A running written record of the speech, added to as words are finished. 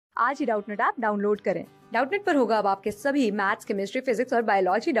आज ही Doubtnut app download करें। Doubtnut पर होगा अब आपके सभी मैथ्स, केमिस्ट्री, फिजिक्स और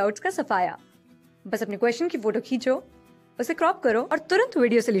बायोलॉजी डाउट्स का सफाया। बस अपने क्वेश्चन की फोटो खींचो, उसे क्रॉप करो और तुरंत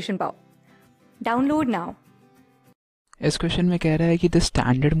वीडियो सोल्यूशन पाओ। Download now. इस क्वेश्चन में कह रहा है कि the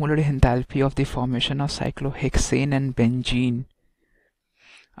standard molar enthalpy of the formation of cyclohexane and benzene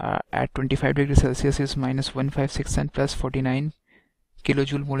at 25 degree Celsius is -156 and +49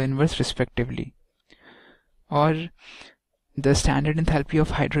 kilojoule mole inverse respectively. और the standard enthalpy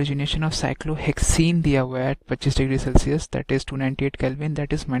of hydrogenation of cyclohexene दिया हुआ है at 25 degree Celsius, that is 298 Kelvin,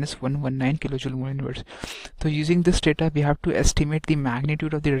 that is -119 kilojoule mole inverse. So using this data we have to estimate the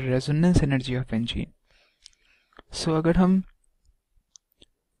magnitude of the resonance energy of benzene. So अगर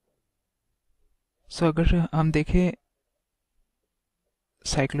हम देखें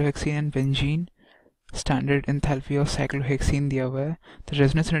cyclohexane and benzene, standard enthalpy of cyclohexane दिया हुआ है, तो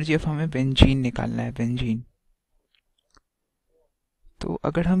resonance energy of हमें benzene निकालना है, बेंजीन। तो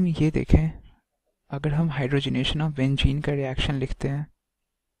अगर हम ये देखें, अगर हम हाइड्रोजनेशन ऑफ बेंजीन का रिएक्शन लिखते हैं,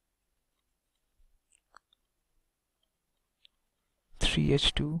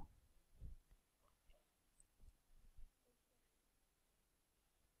 3H2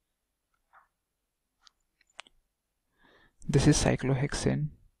 this is cyclohexane,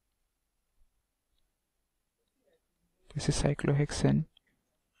 this is cyclohexane,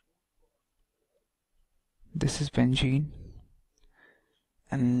 this is benzene,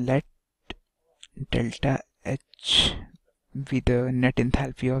 and let delta H be the net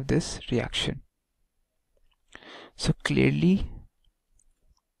enthalpy of this reaction. So clearly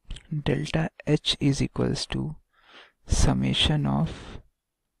delta H is equals to summation of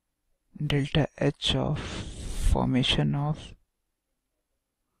delta H of formation of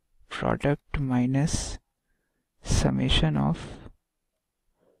product minus summation of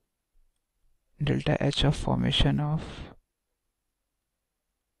delta H of formation of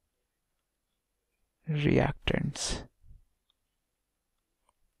reactants.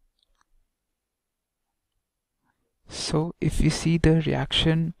 So if we see the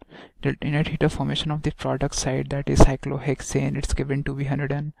reaction net heat of formation of the product side, that is cyclohexane, it's given to be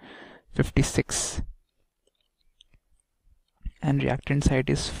 156, and reactant side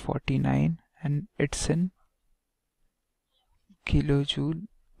is 49, and it's in kilojoule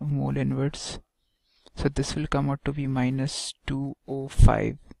mole inverse. So this will come out to be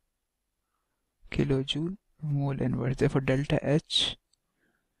 -205 kilojoule mole inverse. Therefore delta H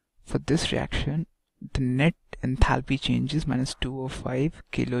for this reaction, the net enthalpy change is -205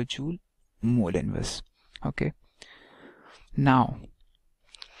 kilojoule mole inverse. Okay, now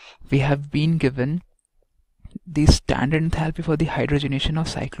we have been given the standard enthalpy for the hydrogenation of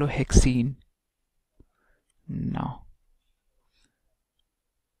cyclohexene. Now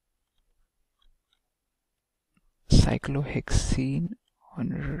cyclohexene on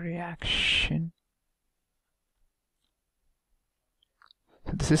reaction,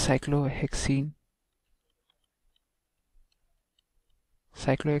 so this is cyclohexane,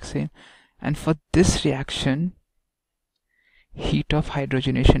 and for this reaction heat of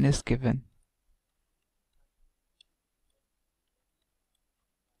hydrogenation is given.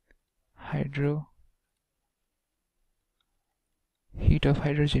 Heat of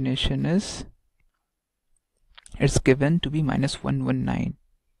hydrogenation is, it's given to be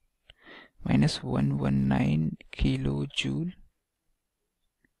 -119 kilojoule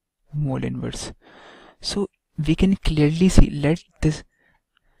mole inverse. So we can clearly see,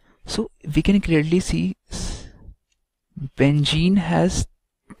 benzene has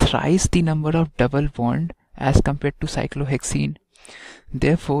thrice the number of double bond as compared to cyclohexene.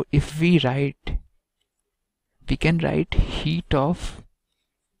 Therefore if we can write heat of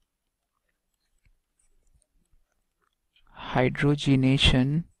hydrogenation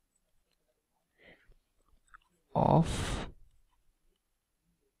of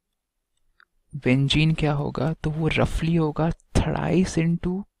benzene क्या होगा, तो वो रफली होगा thrice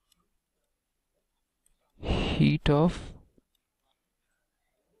into heat of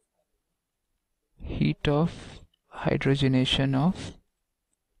hydrogenation of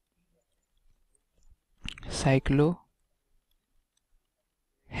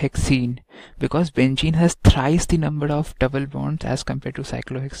cyclohexene, because benzene has thrice the number of double bonds as compared to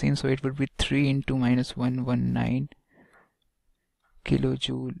cyclohexene, so it would be 3 into -119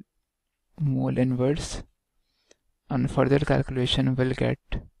 kilojoule mole inverse. On further calculation we'll get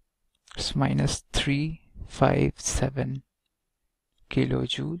 -357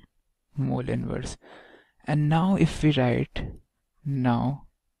 kilojoule mole inverse. And now if we write, now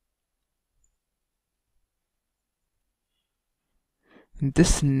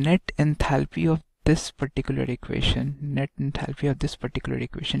this net enthalpy of this particular equation, net enthalpy of this particular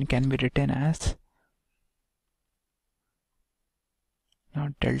equation can be written as, now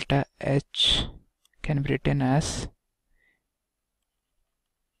delta H can be written as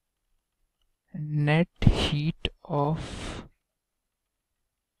net heat of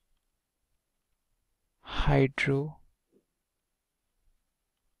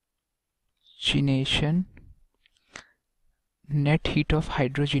hydrogenation, net heat of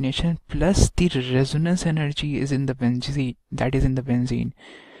hydrogenation plus the resonance energy is in the benzene, that is in the benzene.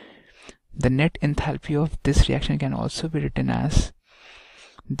 The net enthalpy of this reaction can also be written as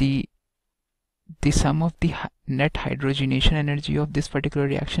the sum of the net hydrogenation energy of this particular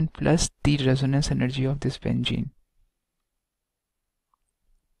reaction plus the resonance energy of this benzene.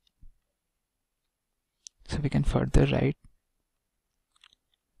 So we can further write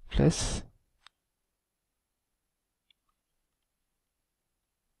plus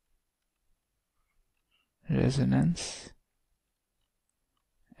resonance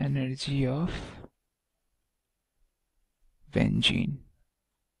energy of benzene.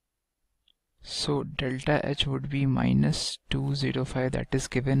 So delta H would be minus 205, that is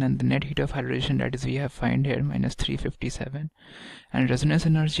given, and the net heat of hydrogen, that is we have find here, minus 357, and resonance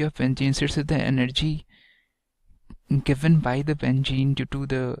energy of benzene, since the energy given by the benzene due to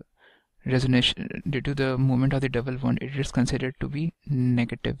the resonance, due to the movement of the double bond, it is considered to be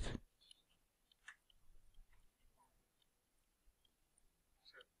negative.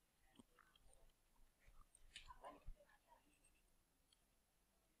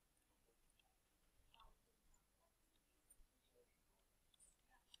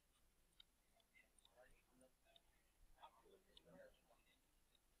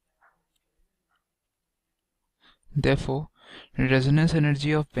 Therefore, resonance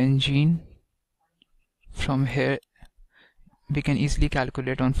energy of benzene from here we can easily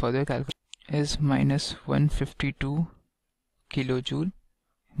calculate on further calculation is minus 152 kilojoule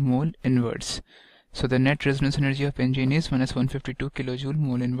mole inverse. So the net resonance energy of benzene is minus 152 kilojoule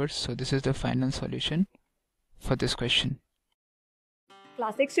mole inverse. So this is the final solution for this question.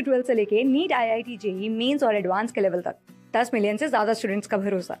 Class 6 से 12 से लेके NEET IIT JEE mains और advance के level तक 10 million से ज्यादा students का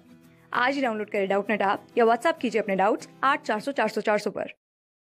भरोसा। आज ही डाउनलोड करें डाउटनेट ऐप या व्हाट्सएप कीजिए अपने डाउट्स 8400 400 400 पर।